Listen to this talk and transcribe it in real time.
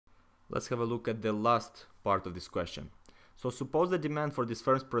Let's have a look at the last part of this question. So suppose the demand for this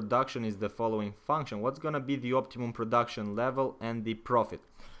firm's production is the following function. What's going to be the optimum production level and the profit?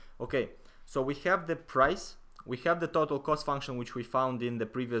 Okay, so we have the price, we have the total cost function which we found in the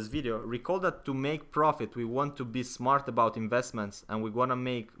previous video. Recall that to make profit we want to be smart about investments, and we want to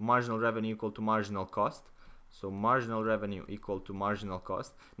make marginal revenue equal to marginal cost. So marginal revenue equal to marginal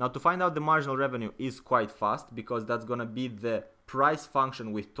cost. Now to find out the marginal revenue is quite fast, because that's going to be the price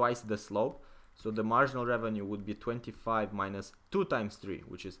function with twice the slope. So the marginal revenue would be 25 minus 2 times 3,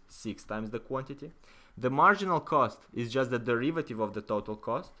 which is 6 times the quantity. The marginal cost is just the derivative of the total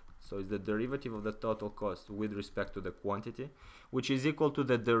cost. So it's the derivative of the total cost with respect to the quantity, which is equal to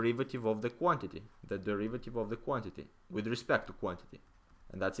the derivative of the quantity. The derivative of the quantity with respect to quantity.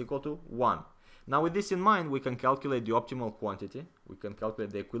 And that's equal to 1. Now with this in mind, we can calculate the optimal quantity. We can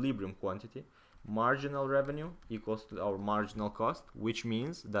calculate the equilibrium quantity. Marginal revenue equals to our marginal cost, which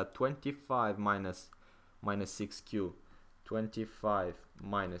means that 25 minus 6q, 25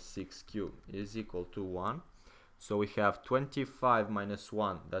 minus 6q is equal to 1. So we have 25 minus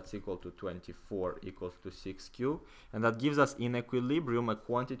 1, that's equal to 24, equals to 6q, and that gives us in equilibrium a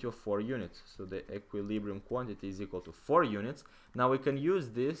quantity of 4 units. So the equilibrium quantity is equal to 4 units. Now we can use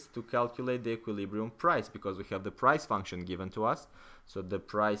this to calculate the equilibrium price, because we have the price function given to us. So the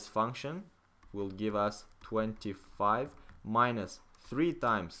price function will give us 25 minus 3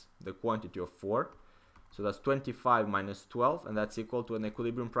 times the quantity of 4. So that's 25 minus 12, and that's equal to an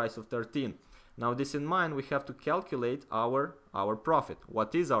equilibrium price of 13. Now this in mind, we have to calculate our profit.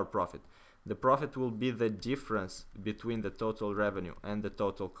 What is our profit? The profit will be the difference between the total revenue and the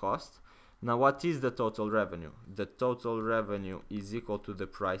total cost. Now what is the total revenue? The total revenue is equal to the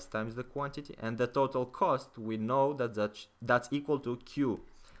price times the quantity, and the total cost, we know that that's equal to Q,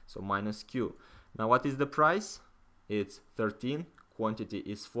 so minus Q. Now what is the price? It's 13, quantity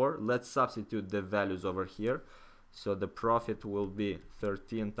is 4. Let's substitute the values over here. So the profit will be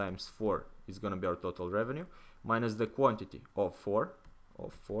 13 times 4 is going to be our total revenue, minus the quantity of 4.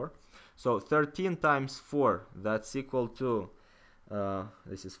 So 13 times 4, that's equal to,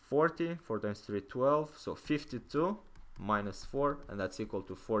 this is 40, 4 times 3, 12, so 52 minus 4, and that's equal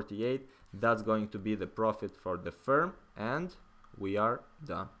to 48. That's going to be the profit for the firm, and we are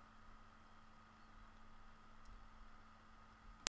done.